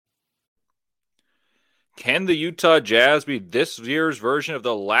Can the Utah Jazz be this year's version of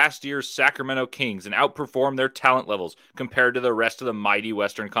the last year's Sacramento Kings and outperform their talent levels compared to the rest of the mighty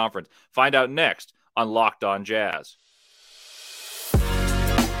Western Conference? Find out next on Locked On Jazz.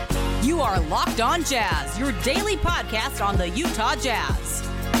 You are Locked On Jazz, your daily podcast on the Utah Jazz.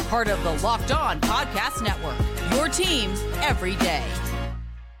 Part of the Locked On Podcast Network, your team every day.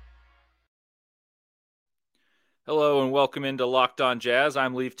 Hello and welcome into Locked On Jazz.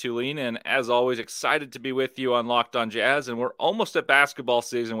 I'm Leif Tulin, and as always, excited to be with you on Locked On Jazz. And we're almost at basketball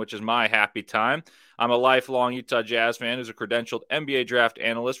season, which is my happy time. I'm a lifelong Utah Jazz fan who's a credentialed NBA draft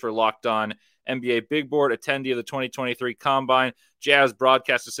analyst for Locked On NBA Big Board, attendee of the 2023 Combine, Jazz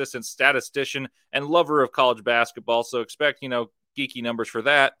broadcast assistant, statistician, and lover of college basketball. So expect, geeky numbers for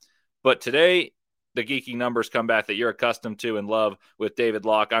that. But today, the geeky numbers come back that you're accustomed to and love with David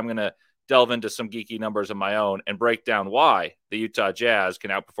Locke. I'm going to delve into some geeky numbers of my own and break down why the Utah Jazz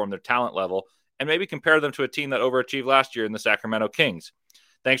can outperform their talent level and maybe compare them to a team that overachieved last year in the Sacramento Kings.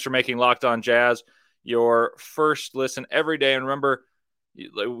 Thanks for making Locked On Jazz your first listen every day. And remember,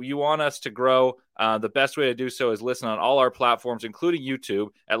 you want us to grow. The best way to do so is listen on all our platforms, including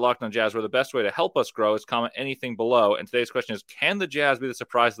YouTube at Locked On Jazz, where the best way to help us grow is comment anything below. And today's question is, can the Jazz be the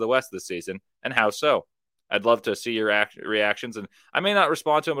surprise of the West this season, and how so? I'd love to see your reactions, and I may not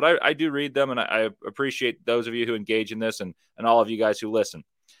respond to them, but I do read them, and I appreciate those of you who engage in this and all of you guys who listen.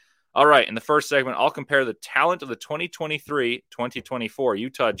 All right, in the first segment, I'll compare the talent of the 2023-2024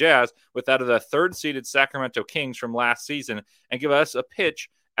 Utah Jazz with that of the third-seeded Sacramento Kings from last season and give us a pitch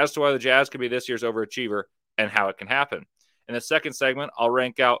as to why the Jazz could be this year's overachiever and how it can happen. In the second segment, I'll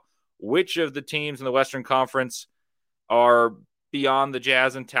rank out which of the teams in the Western Conference are beyond the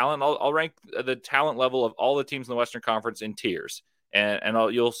Jazz in talent. I'll rank the talent level of all the teams in the Western Conference in tiers. And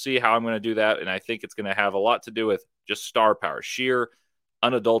you'll see how I'm going to do that. And I think it's going to have a lot to do with just star power, sheer,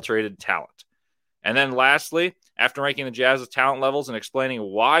 unadulterated talent. And then lastly, after ranking the Jazz's talent levels and explaining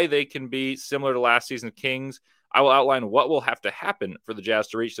why they can be similar to last season's Kings, I will outline what will have to happen for the Jazz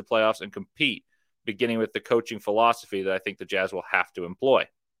to reach the playoffs and compete, beginning with the coaching philosophy that I think the Jazz will have to employ.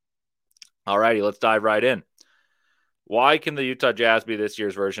 All righty, let's dive right in. Why can the Utah Jazz be this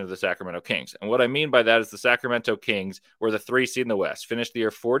year's version of the Sacramento Kings? And what I mean by that is the Sacramento Kings were the 3 seed in the West, finished the year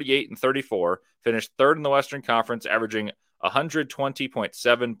 48-34, finished third in the Western Conference, averaging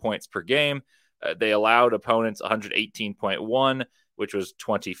 120.7 points per game. They allowed opponents 118.1, which was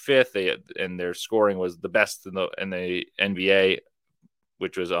 25th. And their scoring was the best in the NBA,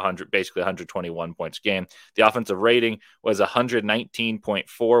 which was basically 121 points a game. The offensive rating was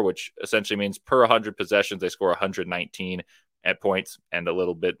 119.4, which essentially means per 100 possessions, they score 119 at points, and a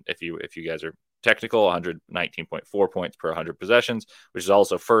little bit, if you guys are technical, 119.4 points per 100 possessions, which is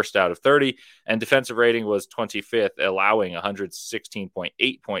also first out of 30. And defensive rating was 25th, allowing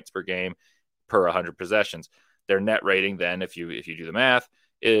 116.8 points per game per 100 possessions. Their net rating then, if you do the math,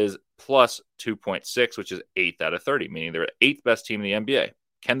 is plus 2.6, which is 8th out of 30, meaning they're the 8th best team in the NBA.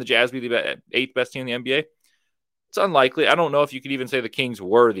 Can the Jazz be the 8th best team in the NBA? It's unlikely. I don't know if you could even say the Kings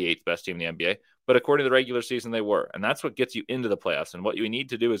were the 8th best team in the NBA, but according to the regular season, they were. And that's what gets you into the playoffs. And what you need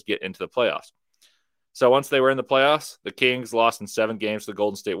to do is get into the playoffs. So once they were in the playoffs, the Kings lost in 7 games to the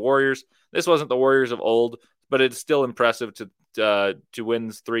Golden State Warriors. This wasn't the Warriors of old, but it's still impressive to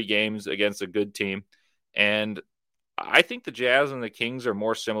win 3 games against a good team. And I think the Jazz and the Kings are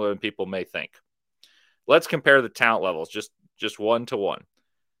more similar than people may think. Let's compare the talent levels, just 1 to 1.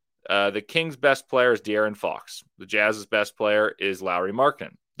 The Kings' best player is De'Aaron Fox. The Jazz's best player is Lauri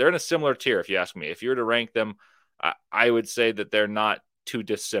Markkanen. They're in a similar tier, if you ask me. If you were to rank them, I would say that they're not too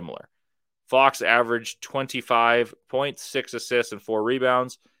dissimilar. Fox averaged 25 points, 6 assists, and 4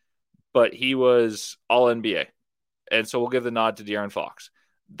 rebounds, but he was all NBA. And so we'll give the nod to De'Aaron Fox.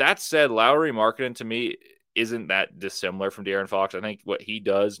 That said, Lauri Markkanen, to me, isn't that dissimilar from De'Aaron Fox. I think what he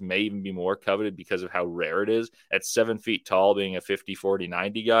does may even be more coveted because of how rare it is. At 7 feet tall, being a 50, 40,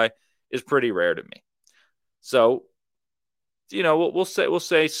 90 guy is pretty rare to me. So, we'll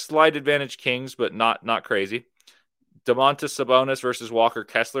say slight advantage Kings, but not crazy. Domantas Sabonis versus Walker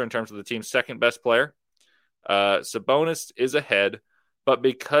Kessler in terms of the team's second best player. Sabonis is ahead, but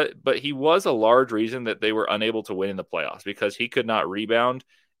he was a large reason that they were unable to win in the playoffs because he could not rebound.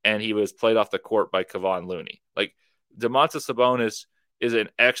 And he was played off the court by Kevon Looney. Like, Domantas Sabonis is an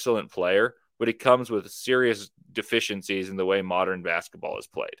excellent player, but he comes with serious deficiencies in the way modern basketball is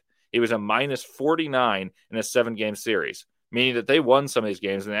played. He was a minus 49 in a 7-game series, meaning that they won some of these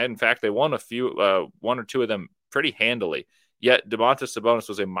games. And in fact, they won one or two of them pretty handily. Yet Domantas Sabonis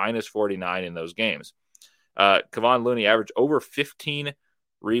was a minus 49 in those games. Kevon Looney averaged over 15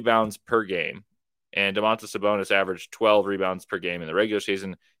 rebounds per game. And Domantas Sabonis averaged 12 rebounds per game in the regular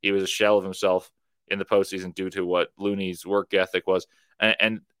season. He was a shell of himself in the postseason due to what Looney's work ethic was.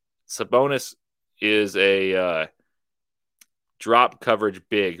 And Sabonis is a drop coverage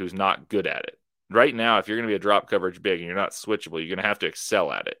big who's not good at it. Right now, if you're going to be a drop coverage big and you're not switchable, you're going to have to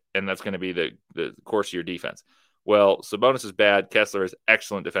excel at it. And that's going to be the course of your defense. Well, Sabonis is bad. Kessler is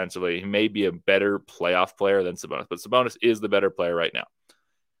excellent defensively. He may be a better playoff player than Sabonis, but Sabonis is the better player right now.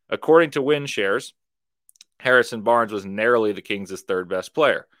 According to win shares, Harrison Barnes was narrowly the Kings' third best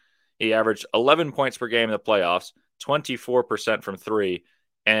player. He averaged 11 points per game in the playoffs, 24% from three,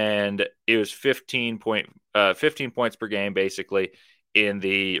 and it was 15 points per game, basically, in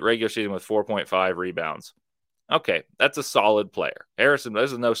the regular season with 4.5 rebounds. Okay, that's a solid player. This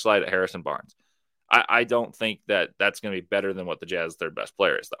is no slight at Harrison Barnes. I don't think that's going to be better than what the Jazz's third best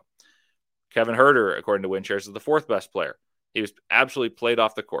player is, though. Kevin Huerter, according to win shares, is the fourth best player. He was absolutely played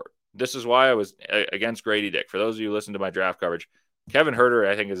off the court. This is why I was against Grady Dick. For those of you who listen to my draft coverage, Kevin Huerter,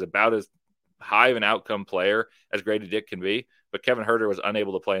 I think, is about as high of an outcome player as Grady Dick can be, but Kevin Huerter was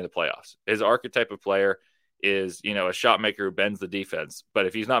unable to play in the playoffs. His archetype of player is, a shot maker who bends the defense. But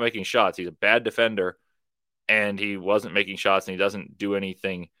if he's not making shots, he's a bad defender, and he wasn't making shots, and he doesn't do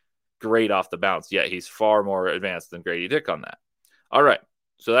anything great off the bounce. Yet he's far more advanced than Grady Dick on that. All right,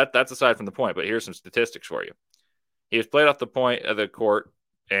 so that's aside from the point, but here's some statistics for you. He was played off the point of the court,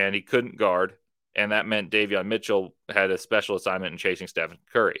 and he couldn't guard, and that meant Davion Mitchell had a special assignment in chasing Stephen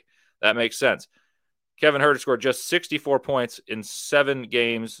Curry. That makes sense. Kevin Huerter scored just 64 points in 7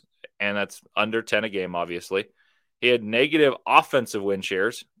 games, and that's under 10 a game, obviously. He had negative offensive win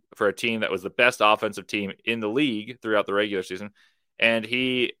shares for a team that was the best offensive team in the league throughout the regular season. And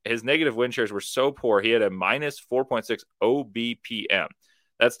his negative win shares were so poor, he had a minus 4.6 OBPM.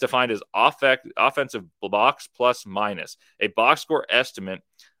 That's defined as offensive box plus minus, a box score estimate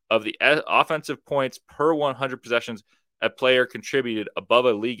of the offensive points per 100 possessions a player contributed above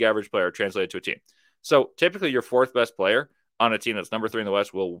a league average player translated to a team. So typically your fourth best player on a team that's number 3 in the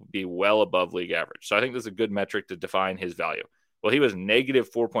West will be well above league average. So I think this is a good metric to define his value. Well, he was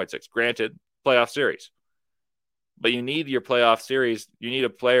negative 4.6. Granted, playoff series. But you need your playoff series. You need a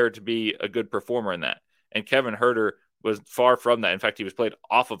player to be a good performer in that. And Kevin Huerter was far from that. In fact, he was played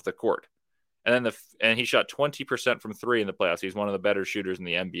off of the court. And then he shot 20% from 3 in the playoffs. He's one of the better shooters in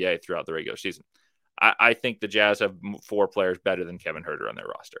the NBA throughout the regular season. I think the Jazz have 4 players better than Kevin Huerter on their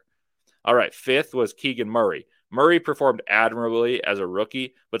roster. All right, 5th was Keegan Murray. Murray performed admirably as a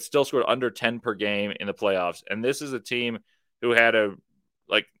rookie, but still scored under 10 per game in the playoffs. And this is a team who had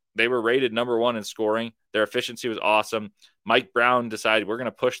they were rated number 1 in scoring. Their efficiency was awesome. Mike Brown decided we're going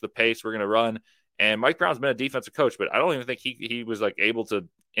to push the pace, we're going to run. And Mike Brown's been a defensive coach, but I don't even think he was able to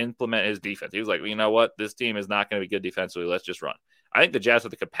implement his defense. He was like, you know what? This team is not going to be good defensively. Let's just run. I think the Jazz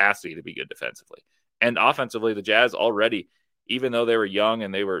have the capacity to be good defensively. And offensively, the Jazz already, even though they were young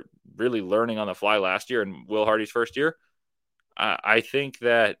and they were really learning on the fly last year in Will Hardy's first year, I think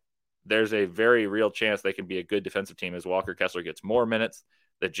that there's a very real chance they can be a good defensive team as Walker Kessler gets more minutes.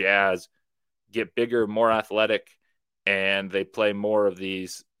 The Jazz get bigger, more athletic, and they play more of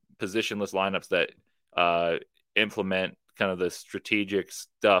these positionless lineups that implement kind of the strategic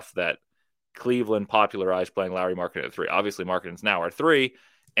stuff that Cleveland popularized, playing Lowry, Markkanen at 3. Obviously, Markkanen's now our 3,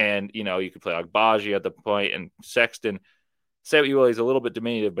 and you could play Agbaji at the point, and Sexton. Say what you will, he's a little bit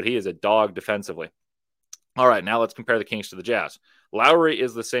diminutive, but he is a dog defensively. All right, now let's compare the Kings to the Jazz. Lowry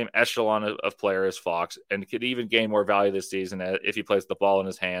is the same echelon of player as Fox and could even gain more value this season if he plays the ball in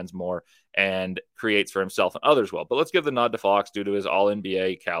his hands more and creates for himself and others well. But let's give the nod to Fox due to his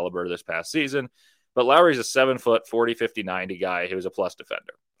All-NBA caliber this past season. But Lowry's a 7-foot, 40, 50, 90 guy who's a plus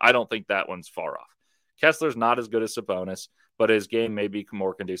defender. I don't think that one's far off. Kessler's not as good as Sabonis, but his game may be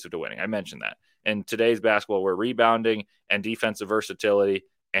more conducive to winning. I mentioned that. In today's basketball, where rebounding and defensive versatility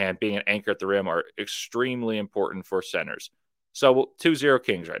and being an anchor at the rim are extremely important for centers. So 2-0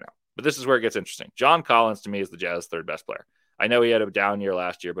 Kings right now. But this is where it gets interesting. John Collins, to me, is the Jazz's third best player. I know he had a down year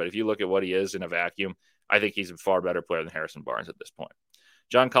last year, but if you look at what he is in a vacuum, I think he's a far better player than Harrison Barnes at this point.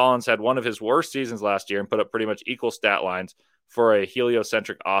 John Collins had one of his worst seasons last year and put up pretty much equal stat lines for a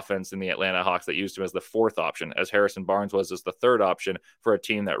heliocentric offense in the Atlanta Hawks that used him as the 4th option, as Harrison Barnes was as the 3rd option for a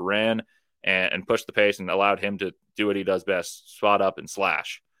team that ran and pushed the pace and allowed him to do what he does best, spot up and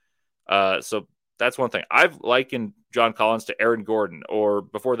slash. So that's one thing. I've likened John Collins to Aaron Gordon, or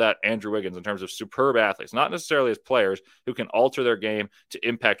before that, Andrew Wiggins, in terms of superb athletes, not necessarily as players who can alter their game to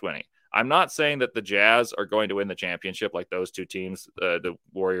impact winning. I'm not saying that the Jazz are going to win the championship like those two teams, the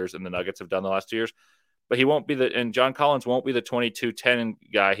Warriors and the Nuggets, have done the last 2 years, but he won't be and John Collins won't be the 22-10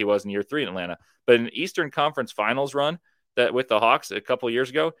 guy he was in year 3 in Atlanta. But in an Eastern Conference Finals run that with the Hawks a couple of years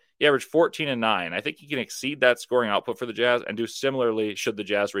ago, he averaged 14 and 9. I think he can exceed that scoring output for the Jazz and do similarly should the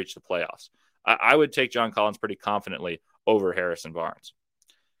Jazz reach the playoffs. I would take John Collins pretty confidently over Harrison Barnes.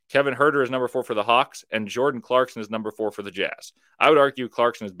 Kevin Huerter is number 4 for the Hawks, and Jordan Clarkson is number 4 for the Jazz. I would argue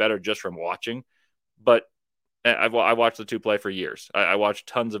Clarkson is better just from watching, but I watched the two play for years. I watched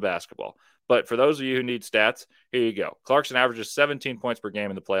tons of basketball. But for those of you who need stats, here you go. Clarkson averages 17 points per game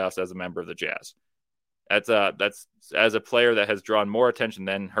in the playoffs as a member of the Jazz. That's as a player that has drawn more attention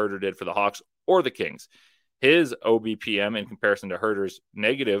than Huerter did for the Hawks or the Kings. His OBPM in comparison to Herter's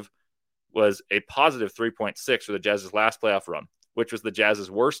negative was a positive 3.6 for the Jazz's last playoff run, which was the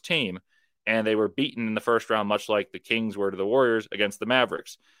Jazz's worst team, and they were beaten in the first round, much like the Kings were to the Warriors against the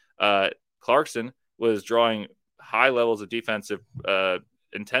Mavericks. Clarkson was drawing high levels of defensive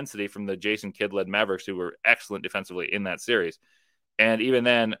intensity from the Jason Kidd-led Mavericks, who were excellent defensively in that series. And even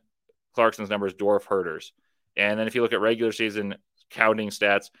then, Clarkson's numbers dwarf Huerter's. And then if you look at regular season counting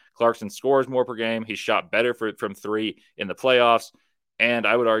stats, Clarkson scores more per game. He shot better from three in the playoffs. And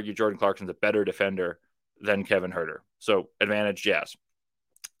I would argue Jordan Clarkson's a better defender than Kevin Huerter. So advantage Jazz.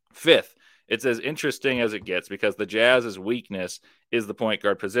 Fifth, it's as interesting as it gets because the Jazz's weakness is the point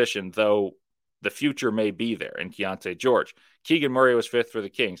guard position, though the future may be there in Keontae George. Keegan Murray was fifth for the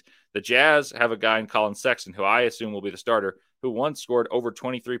Kings. The Jazz have a guy in Colin Sexton, who I assume will be the starter, who once scored over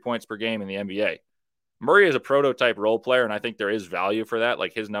 23 points per game in the NBA. Murray is a prototype role player, and I think there is value for that.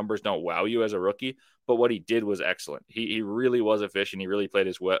 Like, his numbers don't wow you as a rookie, but what he did was excellent. He really was efficient. He really played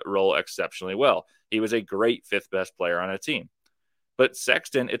his role exceptionally well. He was a great fifth best player on a team. But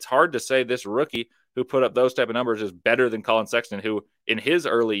Sexton, it's hard to say this rookie who put up those type of numbers is better than Colin Sexton, who in his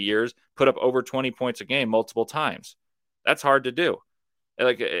early years put up over 20 points a game multiple times. That's hard to do.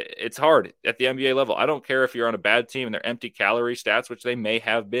 Like, it's hard at the NBA level. I don't care if you're on a bad team and they're empty calorie stats, which they may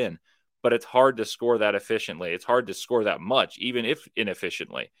have been, but it's hard to score that efficiently. It's hard to score that much, even if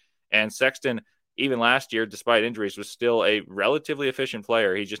inefficiently. And Sexton, even last year, despite injuries, was still a relatively efficient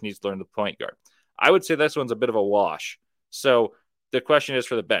player. He just needs to learn the point guard. I would say this one's a bit of a wash. So the question is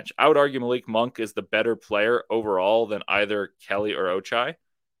for the bench. I would argue Malik Monk is the better player overall than either Kelly or Ochai.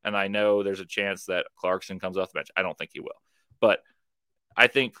 And I know there's a chance that Clarkson comes off the bench. I don't think he will. But I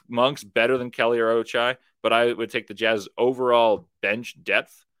think Monk's better than Kelly or Ochai, but I would take the Jazz's overall bench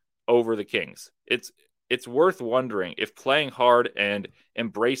depth over the Kings. It's worth wondering if playing hard and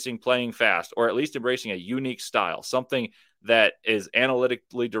embracing playing fast, or at least embracing a unique style, something that is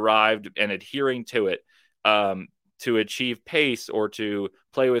analytically derived and adhering to it, to achieve pace or to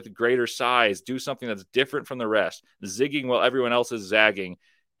play with greater size, do something that's different from the rest, zigging while everyone else is zagging,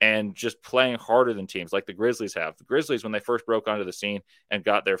 and just playing harder than teams like the Grizzlies have. The Grizzlies, when they first broke onto the scene and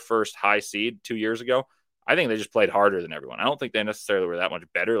got their first high seed 2 years ago, I think they just played harder than everyone. I don't think they necessarily were that much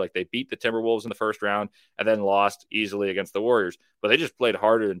better. Like, they beat the Timberwolves in the first round and then lost easily against the Warriors, but they just played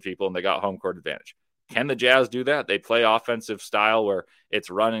harder than people and they got home court advantage. Can the Jazz do that? They play offensive style where it's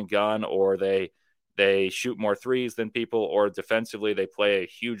run and gun, or they shoot more threes than people, or defensively they play a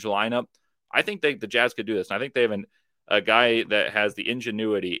huge lineup. I think the Jazz could do this. And I think they have a guy that has the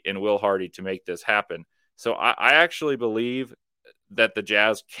ingenuity in Will Hardy to make this happen. So I actually believe that the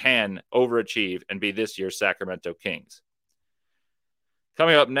Jazz can overachieve and be this year's Sacramento Kings.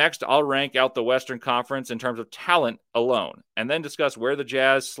 Coming up next, I'll rank out the Western Conference in terms of talent alone, and then discuss where the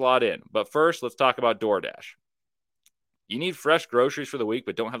Jazz slot in. But first, let's talk about DoorDash. You need fresh groceries for the week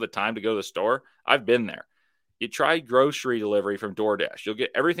but don't have the time to go to the store? I've been there. You try grocery delivery from DoorDash. You'll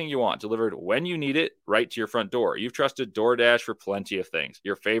get everything you want delivered when you need it, right to your front door. You've trusted DoorDash for plenty of things.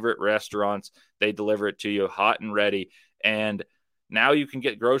 Your favorite restaurants, they deliver it to you hot and ready. And now you can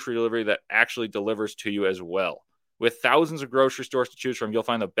get grocery delivery that actually delivers to you as well. With thousands of grocery stores to choose from, you'll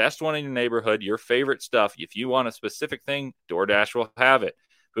find the best one in your neighborhood, your favorite stuff. If you want a specific thing, DoorDash will have it.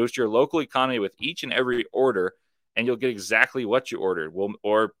 Boost your local economy with each and every order, and you'll get exactly what you ordered.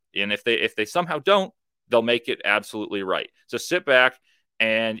 And if they somehow don't, they'll make it absolutely right. So sit back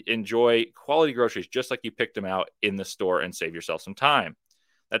and enjoy quality groceries just like you picked them out in the store and save yourself some time.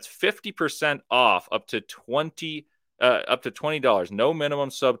 That's 50% off up to $20, no minimum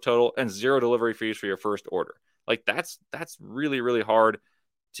subtotal, and zero delivery fees for your first order. Like, that's really, really hard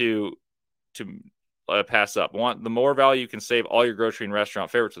to pass up. Want the more value, you can save all your grocery and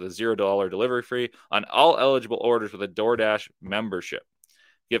restaurant favorites with a $0 delivery fee on all eligible orders with a DoorDash membership.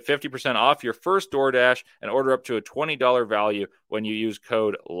 Get 50% off your first DoorDash and order up to a $20 value when you use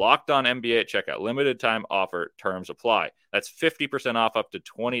code LOCKEDONNBA at checkout. Limited time offer, terms apply. That's 50% off up to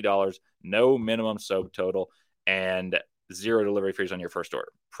 $20, no minimum subtotal, and zero delivery fees on your first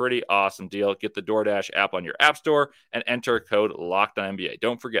order. Pretty awesome deal. Get the DoorDash app on your app store and enter code LOCKEDONNBA.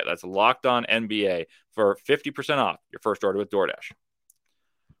 Don't forget, that's LOCKEDONNBA for 50% off your first order with DoorDash.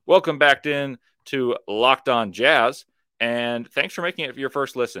 Welcome back in to Locked On Jazz. And thanks for making it your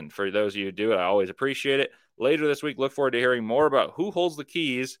first listen. For those of you who do it, I always appreciate it. Later this week, look forward to hearing more about who holds the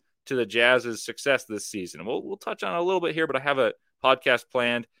keys to the Jazz's success this season. We'll touch on it a little bit here, but I have a podcast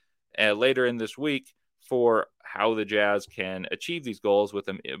planned later in this week for how the Jazz can achieve these goals with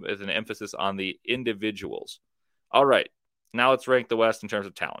an emphasis on the individuals. All right, now let's rank the West in terms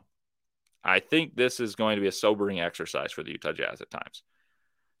of talent. I think this is going to be a sobering exercise for the Utah Jazz at times.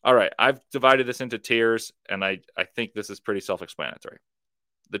 All right, I've divided this into tiers, and I think this is pretty self-explanatory.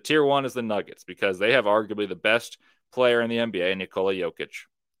 The tier 1 is the Nuggets because they have arguably the best player in the NBA, Nikola Jokic.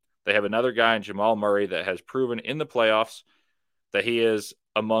 They have another guy in Jamal Murray that has proven in the playoffs that he is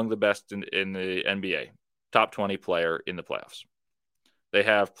among the best in the NBA, top 20 player in the playoffs. They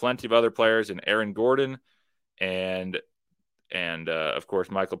have plenty of other players in Aaron Gordon and of course,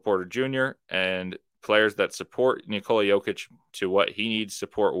 Michael Porter Jr., and players that support Nikola Jokic to what he needs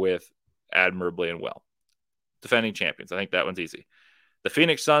support with admirably and well. Defending champions. I think that one's easy. The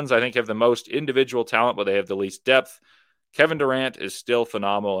Phoenix Suns, I think, have the most individual talent, but they have the least depth. Kevin Durant is still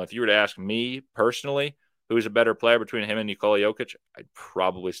phenomenal. If you were to ask me personally, who's a better player between him and Nikola Jokic, I'd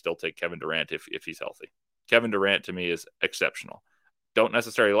probably still take Kevin Durant if he's healthy. Kevin Durant, to me, is exceptional. Don't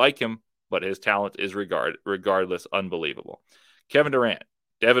necessarily like him, but his talent is regardless unbelievable. Kevin Durant,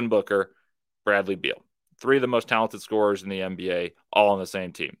 Devin Booker, Bradley Beal. 3 of the most talented scorers in the NBA, all on the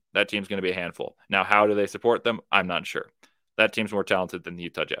same team. That team's going to be a handful. Now, how do they support them? I'm not sure. That team's more talented than the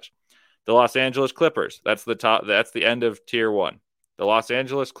Utah Jazz. The Los Angeles Clippers, that's the end of tier 1. The Los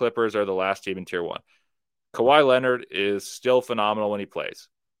Angeles Clippers are the last team in tier 1. Kawhi Leonard is still phenomenal when he plays.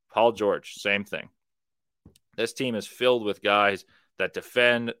 Paul George, same thing. This team is filled with guys that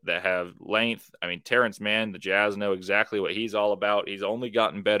defend, that have length. I mean, Terrence Mann, the Jazz know exactly what he's all about. He's only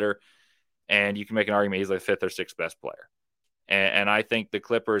gotten better, and you can make an argument he's like 5th or 6th best player. And I think the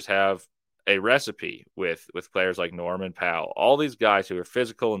Clippers have a recipe with players like Norman Powell, all these guys who are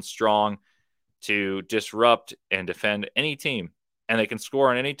physical and strong to disrupt and defend any team, and they can score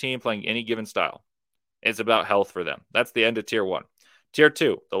on any team playing any given style. It's about health for them. That's the end of tier 1. Tier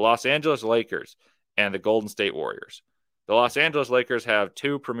 2, the Los Angeles Lakers and the Golden State Warriors. The Los Angeles Lakers have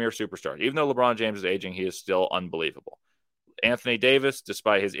 2 premier superstars. Even though LeBron James is aging, he is still unbelievable. Anthony Davis,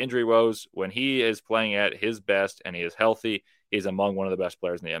 despite his injury woes, when he is playing at his best and he is healthy, he's among one of the best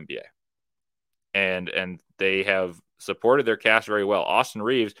players in the NBA. And they have supported their cast very well. Austin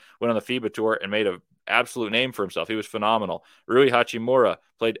Reeves went on the FIBA tour and made an absolute name for himself. He was phenomenal. Rui Hachimura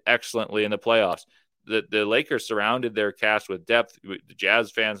played excellently in the playoffs. The Lakers surrounded their cast with depth. The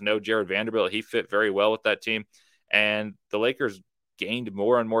Jazz fans know Jared Vanderbilt. He fit very well with that team. And the Lakers gained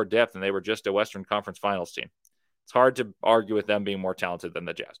more and more depth, and they were just a Western Conference Finals team. It's hard to argue with them being more talented than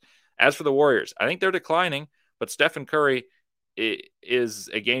the Jazz. As for the Warriors, I think they're declining, but Stephen Curry is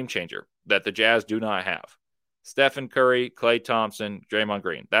a game changer that the Jazz do not have. Stephen Curry, Klay Thompson, Draymond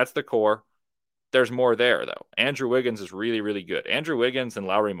Green. That's the core. There's more there, though. Andrew Wiggins is really, really good. Andrew Wiggins and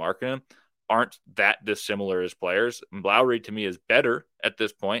Lauri Markkanen aren't that dissimilar as players. Lowry, to me, is better at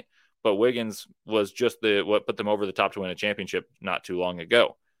this point, but Wiggins was just what put them over the top to win a championship not too long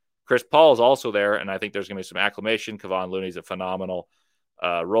ago. Chris Paul is also there, and I think there's going to be some acclamation. Kevon Looney's a phenomenal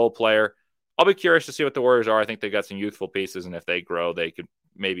role player. I'll be curious to see what the Warriors are. I think they got some youthful pieces, and if they grow, they could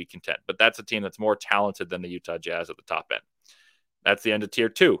maybe contend. But that's a team that's more talented than the Utah Jazz at the top end. That's the end of tier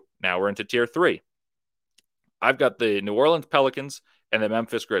 2. Now we're into tier 3. I've got the New Orleans Pelicans and the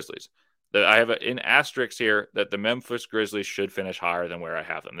Memphis Grizzlies. I have in asterisks here that the Memphis Grizzlies should finish higher than where I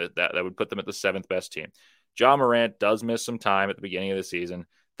have them. That would put them at the 7th best team. Ja Morant does miss some time at the beginning of the season.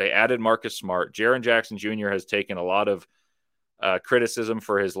 They added Marcus Smart. Jaren Jackson Jr. has taken a lot of criticism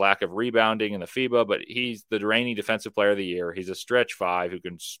for his lack of rebounding in the FIBA, but he's the reigning defensive player of the year. He's a stretch 5 who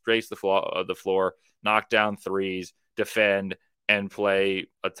can space the floor, knock down threes, defend, and play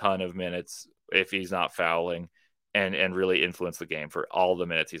a ton of minutes if he's not fouling, and really influence the game for all the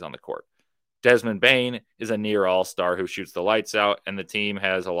minutes he's on the court. Desmond Bane is a near all-star who shoots the lights out, and the team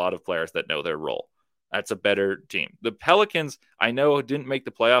has a lot of players that know their role. That's a better team. The Pelicans, I know, didn't make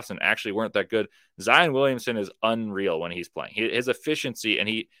the playoffs and actually weren't that good. Zion Williamson is unreal when he's playing. His efficiency, and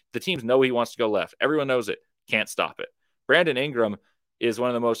the teams know he wants to go left. Everyone knows it. Can't stop it. Brandon Ingram is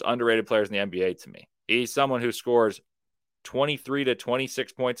one of the most underrated players in the NBA to me. He's someone who scores 23 to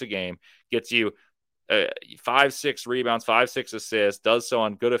 26 points a game, gets you 5-6 rebounds, 5-6 assists, does so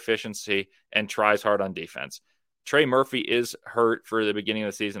on good efficiency, and tries hard on defense. Trey Murphy is hurt for the beginning of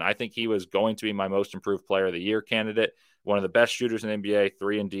the season. I think he was going to be my most improved player of the year candidate, one of the best shooters in the NBA,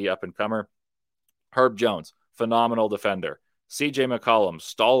 3-and-D up-and-comer. Herb Jones, phenomenal defender. CJ McCollum,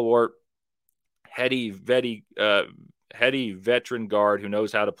 stalwart, heady veteran guard who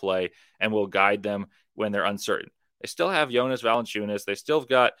knows how to play and will guide them when they're uncertain. They still have Jonas Valanciunas. They still have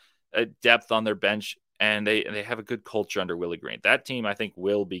got a depth on their bench, and they have a good culture under Willie Green. That team, I think,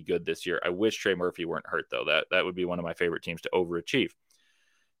 will be good this year. I wish Trey Murphy weren't hurt, though. That would be one of my favorite teams to overachieve.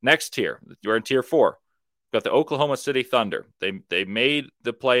 Next tier, you're in tier 4. Got the Oklahoma City Thunder. They made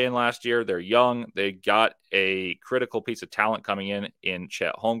the play-in last year. They're young. They got a critical piece of talent coming in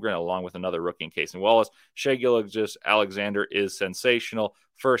Chet Holmgren, along with another rookie in Casey Wallace. Shai Gilgeous-Alexander is sensational.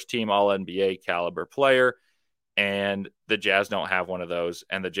 First-team All-NBA caliber player. And the Jazz don't have one of those.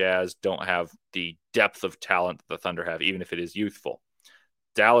 And the Jazz don't have the depth of talent that the Thunder have, even if it is youthful.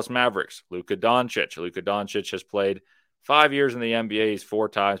 Dallas Mavericks, Luka Doncic. Luka Doncic has played 5 years in the NBA. He's 4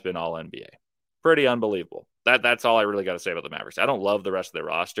 times been All-NBA. Pretty unbelievable. That's all I really got to say about the Mavericks. I don't love the rest of their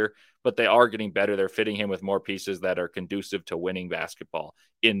roster, but they are getting better. They're fitting him with more pieces that are conducive to winning basketball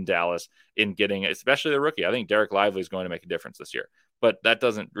in Dallas, in getting, especially the rookie. I think Derek Lively is going to make a difference this year, but that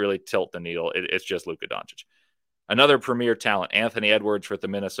doesn't really tilt the needle. It's just Luka Doncic. Another premier talent, Anthony Edwards with the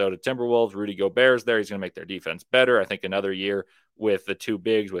Minnesota Timberwolves. Rudy Gobert's there. He's going to make their defense better. I think another year with the two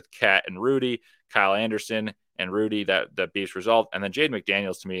bigs, with Cat and Rudy, Kyle Anderson and Rudy, that beef's resolved. And then Jaden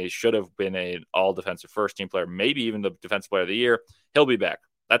McDaniels, to me, should have been an all-defensive first-team player, maybe even the defensive player of the year. He'll be back.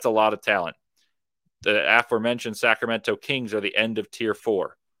 That's a lot of talent. The aforementioned Sacramento Kings are the end of tier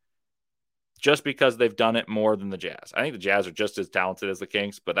 4, just because they've done it more than the Jazz. I think the Jazz are just as talented as the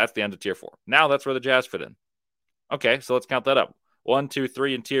Kings, but that's the end of tier 4. Now that's where the Jazz fit in. Okay, so let's count that up. 1, 2,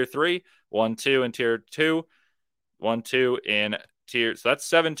 3 in tier 3, 1, 2 in tier 2, 1, 2 in tier. So that's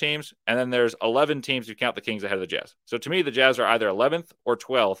 7 teams, and then there's 11 teams if you count the Kings ahead of the Jazz. So to me, the Jazz are either 11th or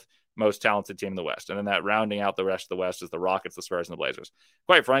 12th most talented team in the West. And then that rounding out the rest of the West is the Rockets, the Spurs, and the Blazers.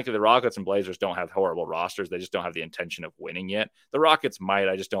 Quite frankly, the Rockets and Blazers don't have horrible rosters. They just don't have the intention of winning yet. The Rockets might.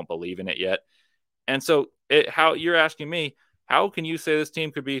 I just don't believe in it yet. And so how you're asking me, how can you say this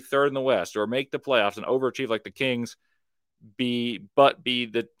team could be third in the West or make the playoffs and overachieve like the Kings, but be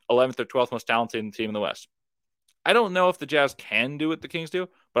the 11th or 12th most talented team in the West? I don't know if the Jazz can do what the Kings do,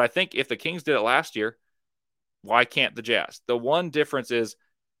 but I think if the Kings did it last year, why can't the Jazz? The one difference is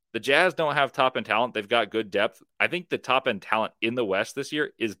the Jazz don't have top-end talent. They've got good depth. I think the top-end talent in the West this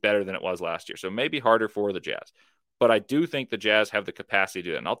year is better than it was last year, so maybe harder for the Jazz. But I do think the Jazz have the capacity to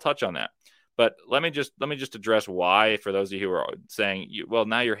do it, and I'll touch on that. But let me just address why, for those of you who are saying, well,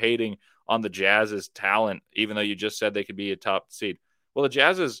 now you're hating on the Jazz's talent, even though you just said they could be a top seed. Well, the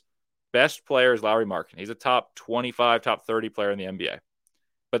Jazz's best player is Lauri Markkanen. He's a top 25, top 30 player in the NBA.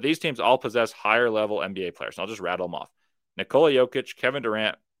 But these teams all possess higher-level NBA players, and I'll just rattle them off. Nikola Jokic, Kevin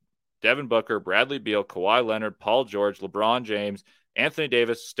Durant, Devin Booker, Bradley Beal, Kawhi Leonard, Paul George, LeBron James, Anthony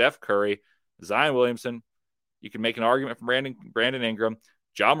Davis, Steph Curry, Zion Williamson. You can make an argument for Brandon Ingram,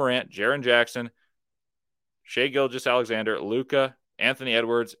 Ja Morant, Jaren Jackson, Shai Gilgeous-Alexander, Luka, Anthony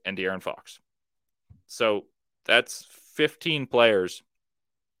Edwards, and De'Aaron Fox. So that's 15 players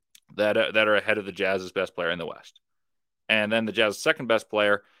that are ahead of the Jazz's best player in the West. And then the Jazz's second best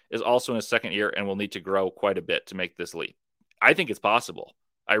player is also in his second year and will need to grow quite a bit to make this leap. I think it's possible.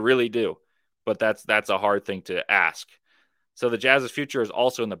 I really do. But that's a hard thing to ask. So the Jazz's future is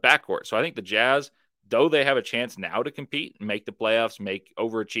also in the backcourt. So I think the Jazz, though they have a chance now to compete, make the playoffs,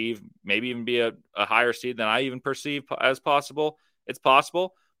 overachieve, maybe even be a higher seed than I even perceive as possible, it's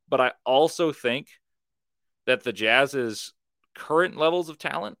possible. But I also think that the Jazz's current levels of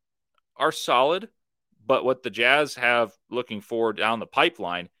talent are solid, but what the Jazz have looking forward down the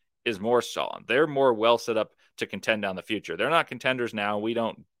pipeline is more solid. They're more well set up to contend down the future. They're not contenders now. We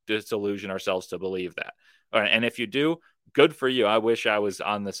don't disillusion ourselves to believe that. And if you do, good for you. I wish I was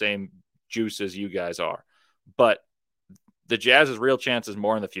on the same juice as you guys are. But the Jazz's real chance is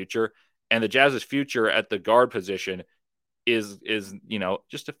more in the future, and the Jazz's future at the guard position is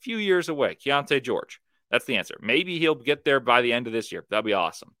just a few years away. Keontae George. That's the answer. Maybe he'll get there by the end of this year. That'd be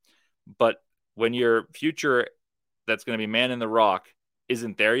awesome. But when your future that's going to be man in the rock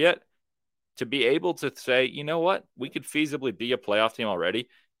isn't there yet, to be able to say, you know what, we could feasibly be a playoff team already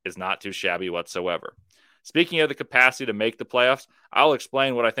is not too shabby whatsoever. Speaking of the capacity to make the playoffs, I'll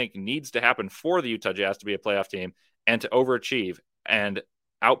explain what I think needs to happen for the Utah Jazz to be a playoff team and to overachieve and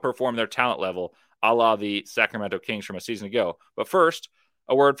outperform their talent level, a la the Sacramento Kings from a season ago. But first,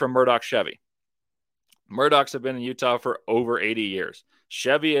 a word from Murdoch Chevy. Murdochs have been in Utah for over 80 years.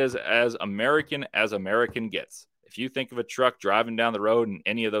 Chevy is as American gets. If you think of a truck driving down the road in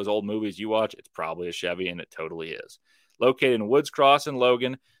any of those old movies you watch, it's probably a Chevy, and it totally is. Located in Woods Cross and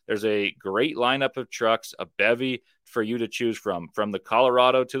Logan, there's a great lineup of trucks, a bevy for you to choose from the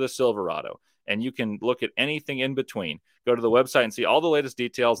Colorado to the Silverado. And you can look at anything in between. Go to the website and see all the latest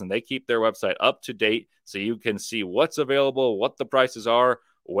details, and they keep their website up to date so you can see what's available, what the prices are,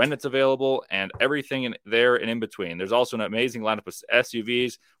 when it's available, and everything in there and in between. There's also an amazing lineup of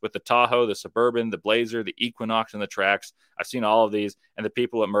SUVs with the Tahoe, the Suburban, the Blazer, the Equinox, and the Trax. I've seen all of these, and the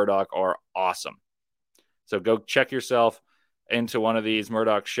people at Murdoch are awesome. So go check yourself into one of these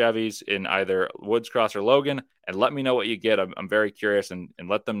Murdoch Chevys in either Woods Cross or Logan, and let me know what you get. I'm very curious, and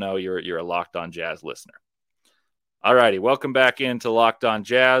let them know you're a Locked On Jazz listener. All righty, welcome back into Locked On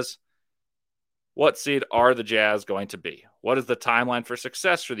Jazz. What seed are the Jazz going to be? What is the timeline for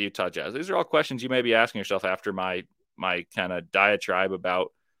success for the Utah Jazz? These are all questions you may be asking yourself after my kind of diatribe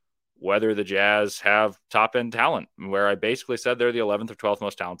about whether the Jazz have top-end talent, where I basically said they're the 11th or 12th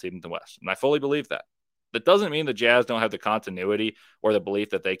most talented team in the West, and I fully believe that. That doesn't mean the Jazz don't have the continuity or the belief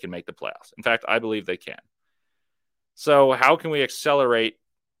that they can make the playoffs. In fact, I believe they can. So how can we accelerate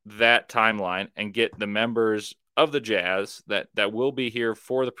that timeline and get the members of the Jazz that will be here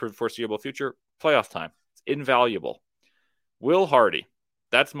for the foreseeable future playoff time? It's invaluable. Will Hardy,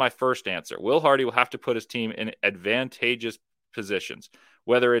 that's my first answer. Will Hardy will have to put his team in advantageous positions,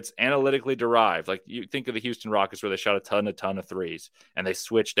 whether it's analytically derived, like you think of the Houston Rockets where they shot a ton of threes and they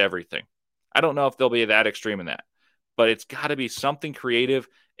switched everything. I don't know if they'll be that extreme in that, but it's got to be something creative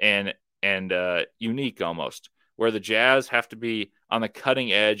and unique almost, where the Jazz have to be on the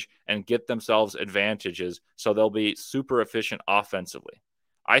cutting edge and get themselves advantages so they'll be super efficient offensively.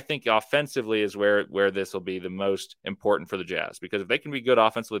 I think offensively is where this will be the most important for the Jazz, because if they can be good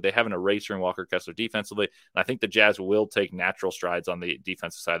offensively, they have an eraser in Walker Kessler defensively, and I think the Jazz will take natural strides on the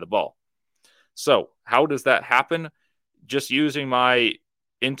defensive side of the ball. So how does that happen? Just using my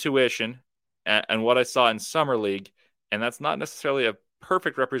intuition and what I saw in Summer League, and that's not necessarily a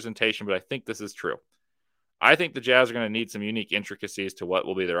perfect representation, but I think this is true. I think the Jazz are going to need some unique intricacies to what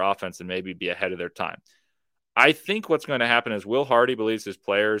will be their offense and maybe be ahead of their time. I think what's going to happen is Will Hardy believes his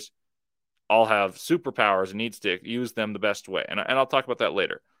players all have superpowers and needs to use them the best way, and I'll talk about that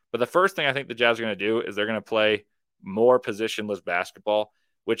later. But the first thing I think the Jazz are going to do is they're going to play more positionless basketball,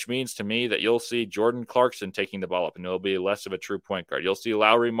 which means to me that you'll see Jordan Clarkson taking the ball up, and he'll be less of a true point guard. You'll see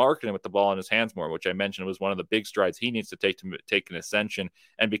Lauri Markkanen with the ball in his hands more, which I mentioned was one of the big strides he needs to take an ascension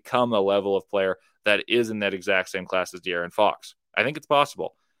and become a level of player that is in that exact same class as De'Aaron Fox. I think it's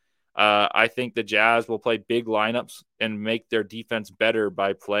possible. I think the Jazz will play big lineups and make their defense better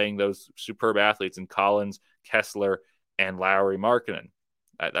by playing those superb athletes in Collins, Kessler, and Lauri Markkanen.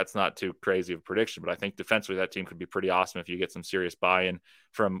 That's not too crazy of a prediction, but I think defensively that team could be pretty awesome if you get some serious buy-in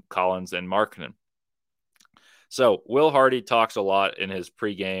from Collins and Markkanen. So Will Hardy talks a lot in his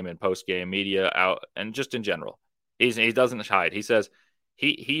pregame and postgame media out, and just in general. He doesn't hide. He says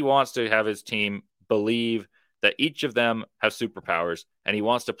he wants to have his team believe that each of them have superpowers, and he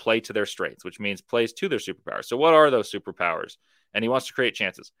wants to play to their strengths, which means plays to their superpowers. So what are those superpowers? And he wants to create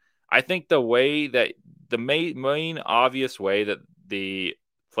chances. I think the main obvious way that the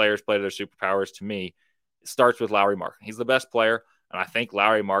players play to their superpowers, to me, starts with Lauri Markkanen. He's the best player, and I think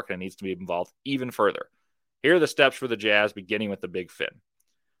Lauri Markkanen needs to be involved even further. Here are the steps for the Jazz, beginning with the big fin.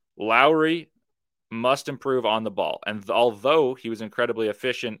 Lauri must improve on the ball, and although he was incredibly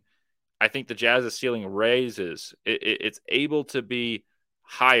efficient, I think the Jazz's ceiling raises. It's able to be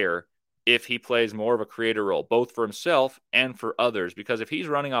higher if he plays more of a creator role, both for himself and for others, because if he's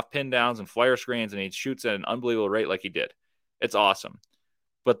running off pin downs and flare screens and he shoots at an unbelievable rate like he did, it's awesome.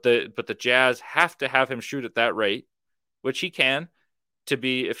 But the Jazz have to have him shoot at that rate, which he can, to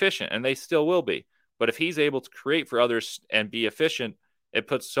be efficient, and they still will be. But if he's able to create for others and be efficient, it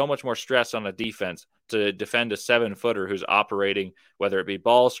puts so much more stress on the defense to defend a 7-footer who's operating, whether it be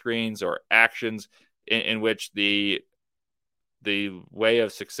ball screens or actions, in which the way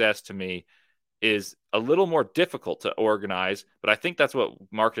of success to me is a little more difficult to organize. But I think that's what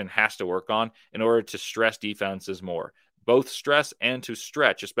Markkanen has to work on in order to stress defenses more. Both stress and to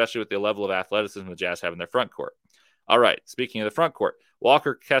stretch, especially with the level of athleticism the Jazz have in their front court. All right, speaking of the front court,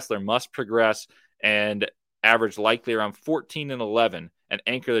 Walker Kessler must progress and average likely around 14 and 11 and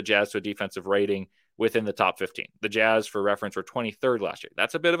anchor the Jazz to a defensive rating within the top 15. The Jazz, for reference, were 23rd last year.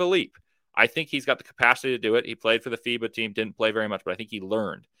 That's a bit of a leap. I think he's got the capacity to do it. He played for the FIBA team, didn't play very much, but I think he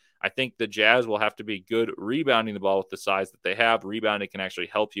learned. I think the Jazz will have to be good rebounding the ball with the size that they have. Rebounding can actually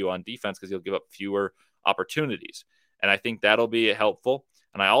help you on defense because you'll give up fewer opportunities. And I think that'll be helpful.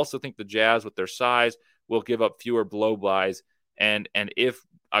 And I also think the Jazz, with their size, will give up fewer blow-bys. And if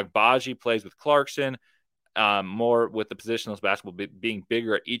Agbaji plays with Clarkson, more with the positionless basketball being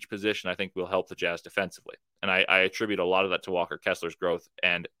bigger at each position, I think will help the Jazz defensively. And I attribute a lot of that to Walker Kessler's growth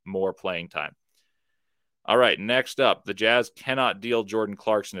and more playing time. All right, next up, the Jazz cannot deal Jordan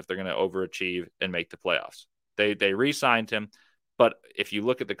Clarkson if they're going to overachieve and make the playoffs. They re-signed him, but if you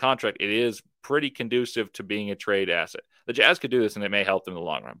look at the contract, it is pretty conducive to being a trade asset. The Jazz could do this, and it may help them in the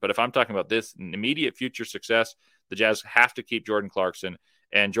long run. But if I'm talking about this immediate future success, the Jazz have to keep Jordan Clarkson.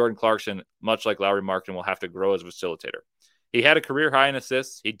 And Jordan Clarkson, much like Lauri Markkanen, will have to grow as a facilitator. He had a career high in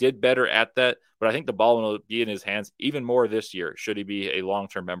assists. He did better at that, but I think the ball will be in his hands even more this year, should he be a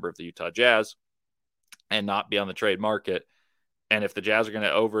long-term member of the Utah Jazz and not be on the trade market. And if the Jazz are going to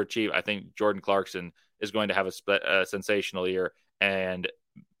overachieve, I think Jordan Clarkson is going to have a sensational year. And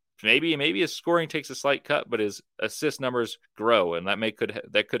maybe his scoring takes a slight cut, but his assist numbers grow, and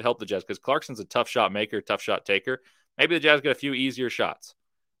that could help the Jazz, because Clarkson's a tough shot maker, tough shot taker. Maybe the Jazz get a few easier shots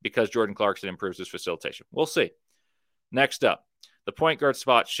because Jordan Clarkson improves his facilitation. We'll see. Next up, the point guard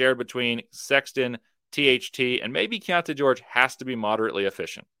spot shared between Sexton, THT, and maybe Keontae George has to be moderately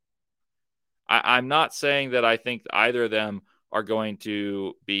efficient. I'm not saying that I think either of them are going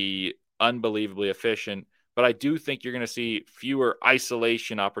to be unbelievably efficient, but I do think you're going to see fewer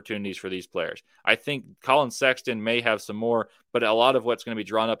isolation opportunities for these players. I think Colin Sexton may have some more, but a lot of what's going to be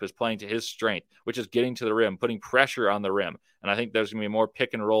drawn up is playing to his strength, which is getting to the rim, putting pressure on the rim. And I think there's going to be more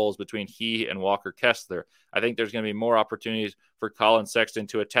pick and rolls between he and Walker Kessler. I think there's going to be more opportunities for Colin Sexton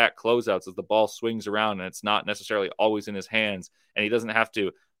to attack closeouts as the ball swings around and it's not necessarily always in his hands. And he doesn't have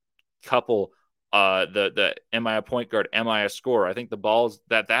to couple the am I a point guard, am I a scorer? I think the balls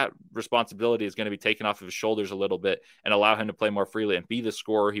that responsibility is going to be taken off of his shoulders a little bit and allow him to play more freely and be the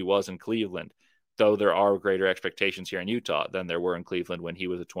scorer he was in Cleveland, though there are greater expectations here in Utah than there were in Cleveland when he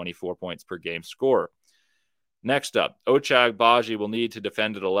was a 24 points per game scorer. Next up, Ochai Agbaji will need to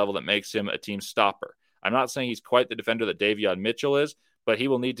defend at a level that makes him a team stopper. I'm not saying he's quite the defender that Davion Mitchell is, but he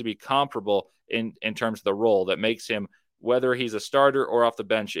will need to be comparable in terms of the role that makes him, whether he's a starter or off the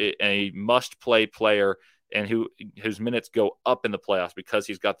bench, a must-play player and whose minutes go up in the playoffs because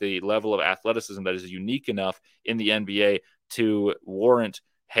he's got the level of athleticism that is unique enough in the NBA to warrant,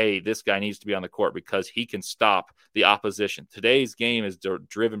 hey, this guy needs to be on the court because he can stop the opposition. Today's game is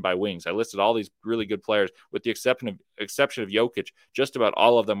driven by wings. I listed all these really good players with the exception of Jokic. Just about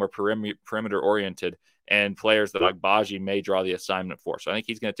all of them were perimeter-oriented and players that Agbaji may draw the assignment for. So I think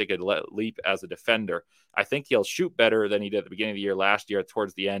he's going to take a leap as a defender. I think he'll shoot better than he did at the beginning of the year. Last year,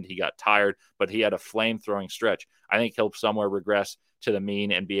 towards the end, he got tired, but he had a flame-throwing stretch. I think he'll somewhere regress to the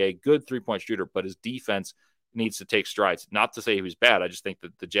mean and be a good three-point shooter, but his defense needs to take strides. Not to say he was bad. I just think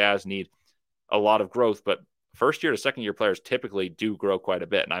that the Jazz need a lot of growth, but first-year to second-year players typically do grow quite a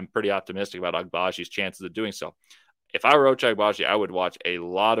bit, and I'm pretty optimistic about Agbaji's chances of doing so. If I were Ochai Agbaji, I would watch a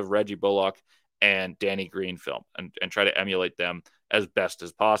lot of Reggie Bullock and Danny Green film and try to emulate them as best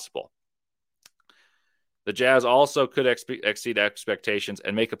as possible. The Jazz also could exceed expectations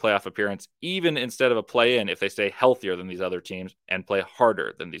and make a playoff appearance, even instead of a play-in, if they stay healthier than these other teams and play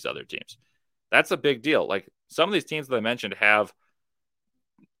harder than these other teams. That's a big deal. Like, some of these teams that I mentioned have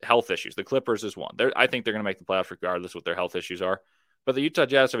health issues. The Clippers is one. I think they're going to make the playoffs regardless what their health issues are. But the Utah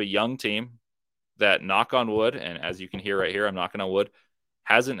Jazz have a young team that, knock on wood, and as you can hear right here, I'm knocking on wood,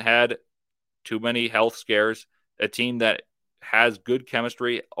 hasn't had too many health scares. A team that has good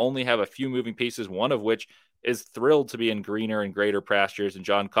chemistry, only have a few moving pieces, one of which is thrilled to be in greener and greater pastures in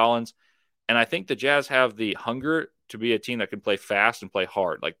John Collins. And I think the Jazz have the hunger to be a team that can play fast and play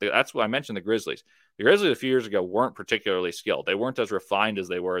hard. That's what I mentioned the Grizzlies. The Grizzlies a few years ago weren't particularly skilled. They weren't as refined as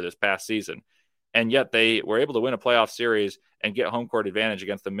they were this past season. And yet they were able to win a playoff series and get home court advantage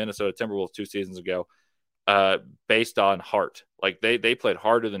against the Minnesota Timberwolves 2 seasons ago based on heart. Like, they played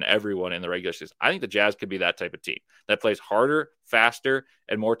harder than everyone in the regular season. I think the Jazz could be that type of team that plays harder, faster,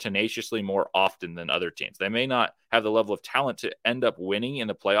 and more tenaciously more often than other teams. They may not have the level of talent to end up winning in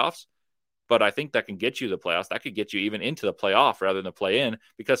the playoffs, but I think that can get you the playoffs. That could get you even into the playoff rather than the play-in,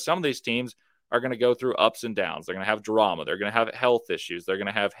 because some of these teams are going to go through ups and downs. They're going to have drama. They're going to have health issues. They're going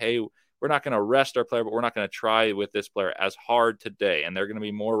to have, hey, we're not going to rest our player, but we're not going to try with this player as hard today. And they're going to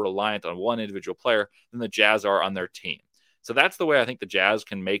be more reliant on one individual player than the Jazz are on their team. So that's the way I think the Jazz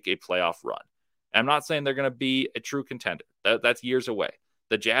can make a playoff run. And I'm not saying they're going to be a true contender. That's years away.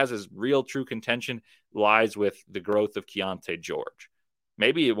 The Jazz's real true contention lies with the growth of Keontae George.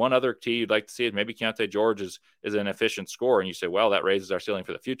 Maybe one other key you'd like to see is maybe Keontae George is an efficient scorer, and you say, well, that raises our ceiling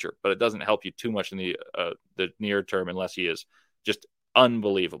for the future. But it doesn't help you too much in the near term unless he is just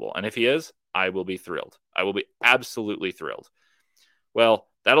unbelievable. And if he is, I will be thrilled. I will be absolutely thrilled. Well,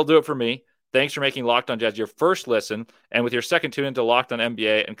 that'll do it for me. Thanks for making Locked On Jazz your first listen, and with your second tune into Locked On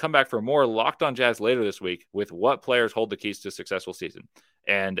NBA, and come back for more Locked On Jazz later this week with what players hold the keys to a successful season.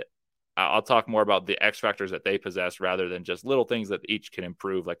 And I'll talk more about the X factors that they possess rather than just little things that each can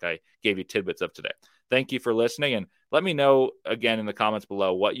improve, like I gave you tidbits of today. Thank you for listening, and let me know again in the comments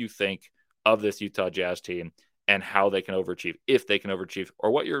below what you think of this Utah Jazz team and how they can overachieve, if they can overachieve,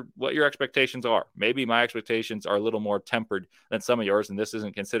 or what your expectations are. Maybe my expectations are a little more tempered than some of yours, and this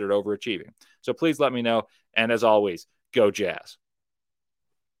isn't considered overachieving. So please let me know. And as always, go Jazz.